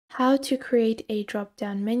How to create a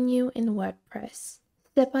drop-down menu in WordPress.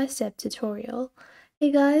 Step-by-step tutorial.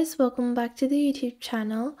 Hey guys, welcome back to the YouTube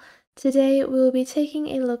channel. Today we'll be taking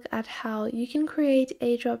a look at how you can create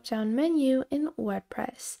a drop-down menu in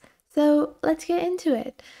WordPress. So let's get into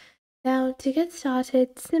it. Now to get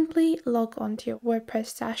started, simply log on to your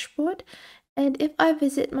WordPress dashboard. And if I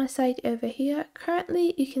visit my site over here,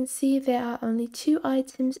 currently you can see there are only 2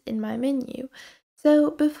 items in my menu.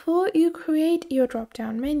 So before you create your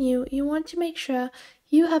drop-down menu, you want to make sure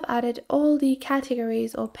you have added all the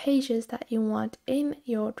categories or pages that you want in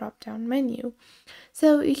your drop-down menu.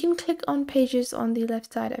 So you can click on pages on the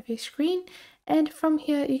left side of your screen, and from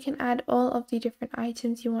here you can add all of the different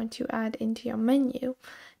items you want to add into your menu.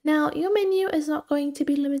 Now, your menu is not going to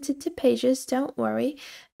be limited to pages, don't worry.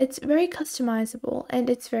 It's very customizable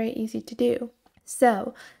and it's very easy to do.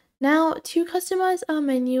 So now, to customize our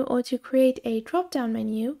menu or to create a drop-down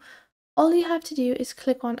menu, all you have to do is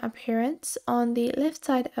click on Appearance on the left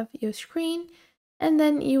side of your screen, and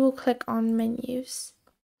then you will click on Menus.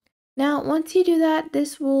 Now, once you do that,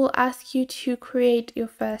 this will ask you to create your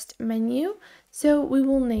first menu, so we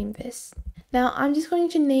will name this. Now, I'm just going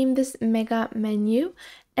to name this Mega Menu,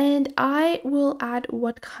 and I will add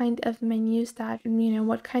what kind of menus that,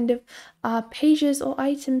 what kind of pages or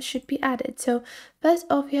items should be added. So first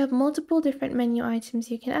off, you have multiple different menu items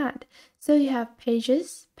you can add. So you have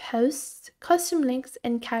pages, posts, custom links,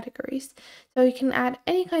 and categories. So you can add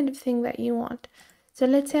any kind of thing that you want. So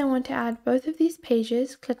let's say I want to add both of these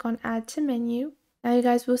pages, click on Add to Menu. Now you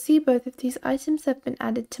guys will see both of these items have been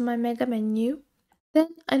added to my Mega Menu.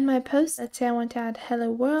 Then in my post, let's say I want to add Hello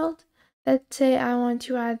World. Let's say I want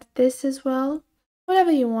to add this as well.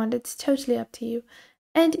 Whatever you want, it's totally up to you.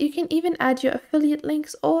 And you can even add your affiliate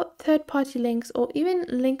links or third-party links or even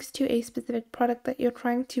links to a specific product that you're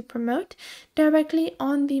trying to promote directly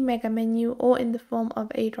on the Mega Menu or in the form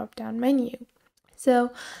of a drop-down menu.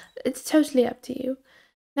 So it's totally up to you.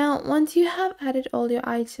 Now, once you have added all your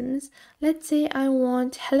items, let's say I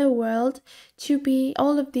want Hello World to be,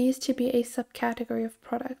 all of these to be a subcategory of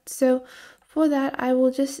product. So for that, I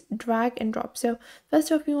will just drag and drop. So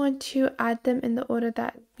first off, you want to add them in the order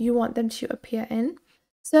that you want them to appear in.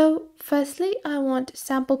 So firstly, I want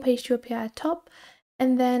sample page to appear at top,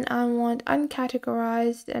 and then I want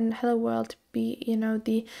uncategorized and Hello World to be,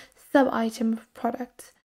 the sub item of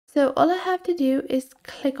products. So all I have to do is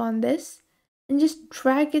click on this and just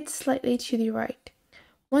drag it slightly to the right.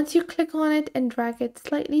 Once you click on it and drag it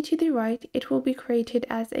slightly to the right, it will be created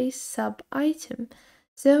as a sub item.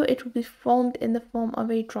 So it will be formed in the form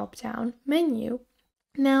of a drop-down menu.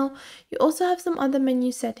 Now, you also have some other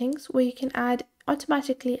menu settings where you can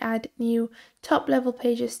automatically add new top-level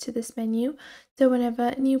pages to this menu. So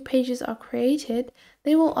whenever new pages are created,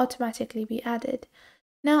 they will automatically be added.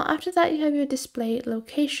 Now, after that, you have your display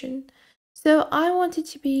location. So I want it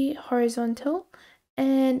to be horizontal,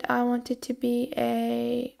 and I want it to be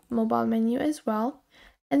a mobile menu as well.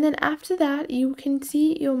 And then after that, you can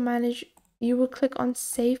see you will click on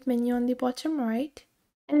Save Menu on the bottom right,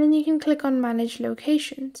 and then you can click on Manage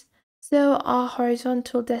Locations. So our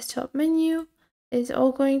horizontal desktop menu is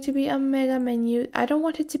all going to be a mega menu. I don't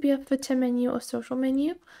want it to be a footer menu or social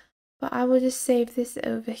menu, but I will just save this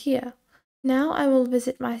over here. Now I will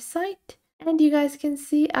visit my site, and you guys can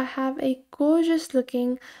see I have a gorgeous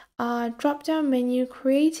looking drop-down menu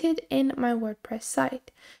created in my WordPress site.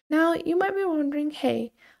 Now you might be wondering,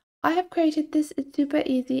 hey, I have created this, it's super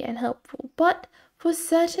easy and helpful, but for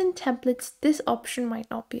certain templates this option might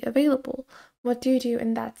not be available. What do you do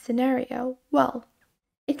in that scenario? Well,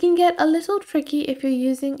 it can get a little tricky if you're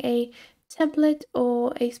using a template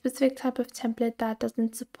or a specific type of template that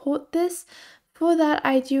doesn't support this. For that,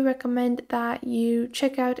 I do recommend that you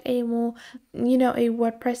check out a more, a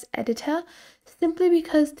WordPress editor, simply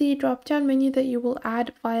because the drop-down menu that you will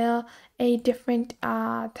add via a different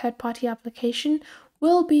third-party application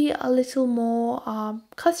will be a little more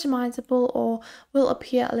customizable or will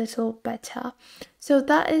appear a little better. So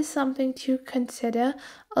that is something to consider.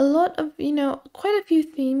 A lot of, quite a few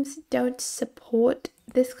themes don't support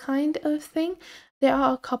this kind of thing. There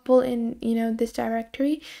are a couple in, this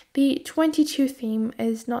directory. The 22 theme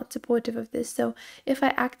is not supportive of this. So if I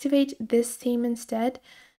activate this theme instead,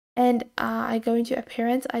 and I go into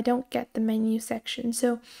Appearance, I don't get the menu section.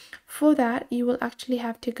 So for that, you will actually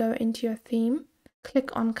have to go into your theme,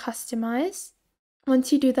 click on Customize.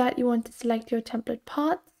 Once you do that, you want to select your template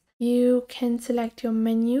parts. You can select your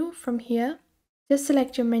menu from here. Just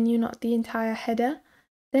select your menu, not the entire header.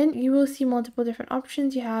 Then you will see multiple different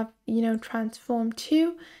options. You have, transform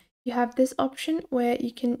to. You have this option where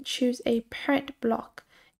you can choose a parent block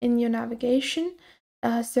in your navigation.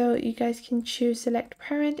 So you guys can choose select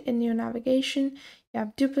parent in your navigation. You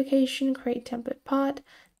have duplication, create template part,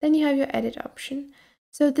 then you have your edit option.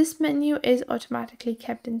 So this menu is automatically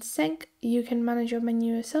kept in sync. You can manage your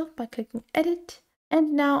menu yourself by clicking edit.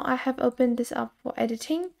 And now I have opened this up for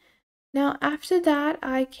editing. Now after that,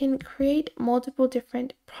 I can create multiple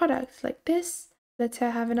different products like this. Let's say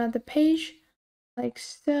I have another page like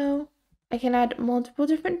so. I can add multiple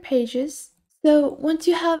different pages. So once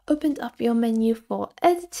you have opened up your menu for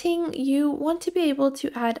editing, you want to be able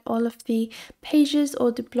to add all of the pages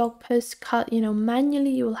or the blog posts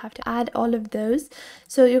manually. You will have to add all of those.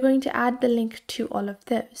 So you're going to add the link to all of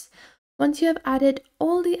those. Once you have added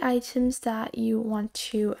all the items that you want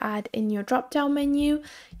to add in your drop down menu,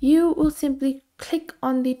 you will simply click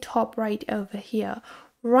on the top right over here.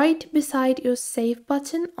 Right beside your save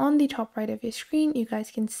button on the top right of your screen, you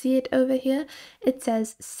guys can see it over here. It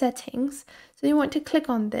says settings. So you want to click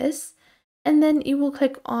on this, and then you will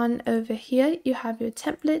click on over here. You have your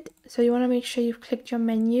template. So you want to make sure you've clicked your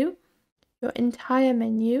menu, your entire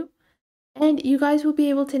menu. And you guys will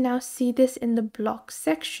be able to now see this in the block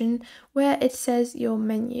section where it says your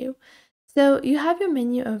menu. So you have your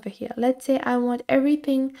menu over here. Let's say I want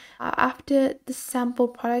everything after the sample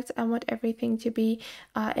products, I want everything to be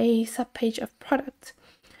a subpage of product.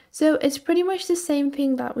 So it's pretty much the same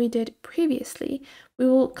thing that we did previously. We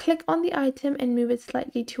will click on the item and move it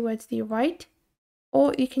slightly towards the right,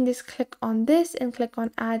 or you can just click on this and click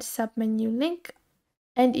on add submenu link,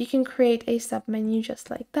 and you can create a submenu just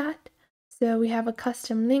like that. So we have a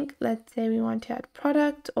custom link. Let's say we want to add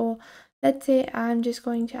product, or let's say I'm just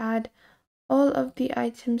going to add all of the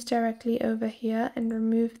items directly over here and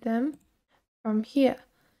remove them from here.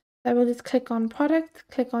 I will just click on product,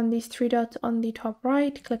 click on these three dots on the top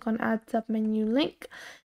right, click on add submenu link,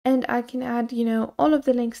 and I can add, all of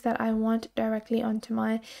the links that I want directly onto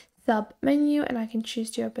my sub menu, and I can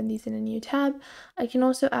choose to open these in a new tab. I can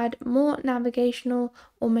also add more navigational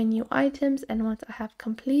or menu items, and once I have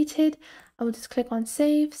completed, I will just click on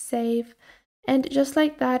save, and just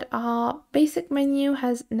like that, our basic menu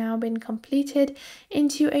has now been completed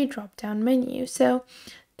into a drop-down menu. So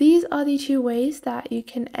these are the two ways that you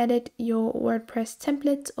can edit your WordPress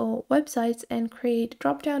templates or websites and create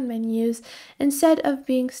drop-down menus instead of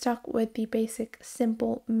being stuck with the basic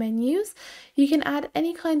simple menus. You can add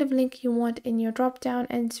any kind of link you want in your drop-down,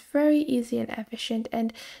 and it's very easy and efficient.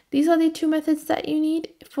 And these are the two methods that you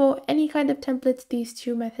need. For any kind of templates, these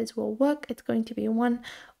two methods will work. It's going to be one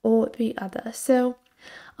or the other. So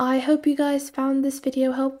I hope you guys found this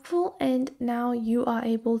video helpful, and now you are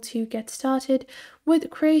able to get started with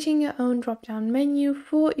creating your own drop-down menu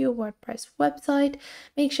for your WordPress website.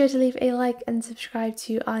 Make sure to leave a like and subscribe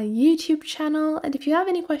to our YouTube channel, and if you have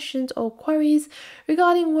any questions or queries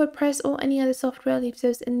regarding WordPress or any other software, leave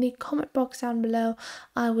those in the comment box down below.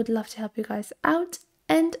 I would love to help you guys out,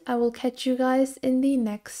 and I will catch you guys in the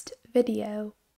next video.